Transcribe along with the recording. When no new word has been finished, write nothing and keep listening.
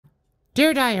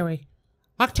Dear Diary,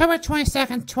 October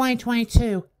 22nd,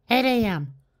 2022, 8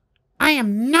 a.m. I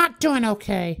am not doing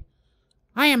okay.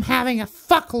 I am having a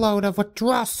fuckload of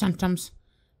withdrawal symptoms,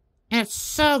 and it's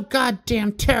so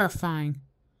goddamn terrifying.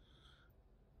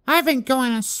 I've been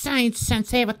going insane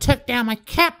since Ava took down my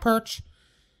cat perch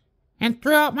and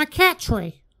threw out my cat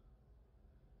tree.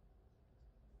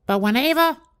 But when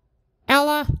Ava,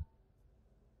 Ella,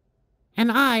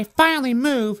 and I finally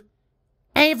move,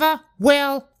 Ava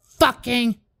will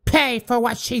fucking pay for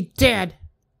what she did.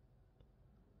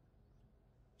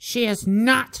 She is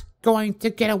not going to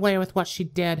get away with what she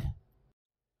did.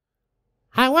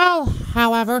 I will,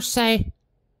 however, say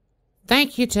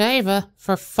thank you to Ava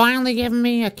for finally giving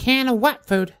me a can of wet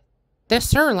food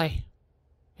this early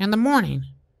in the morning.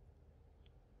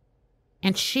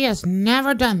 And she has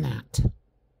never done that.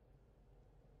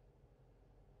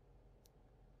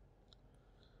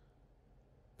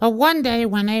 But one day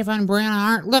when Ava and Brianna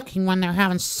aren't looking when they're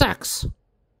having sex,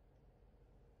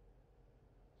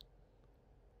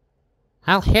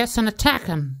 I'll hiss and attack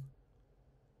him.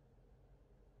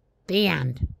 The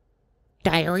end.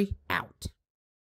 Diary out.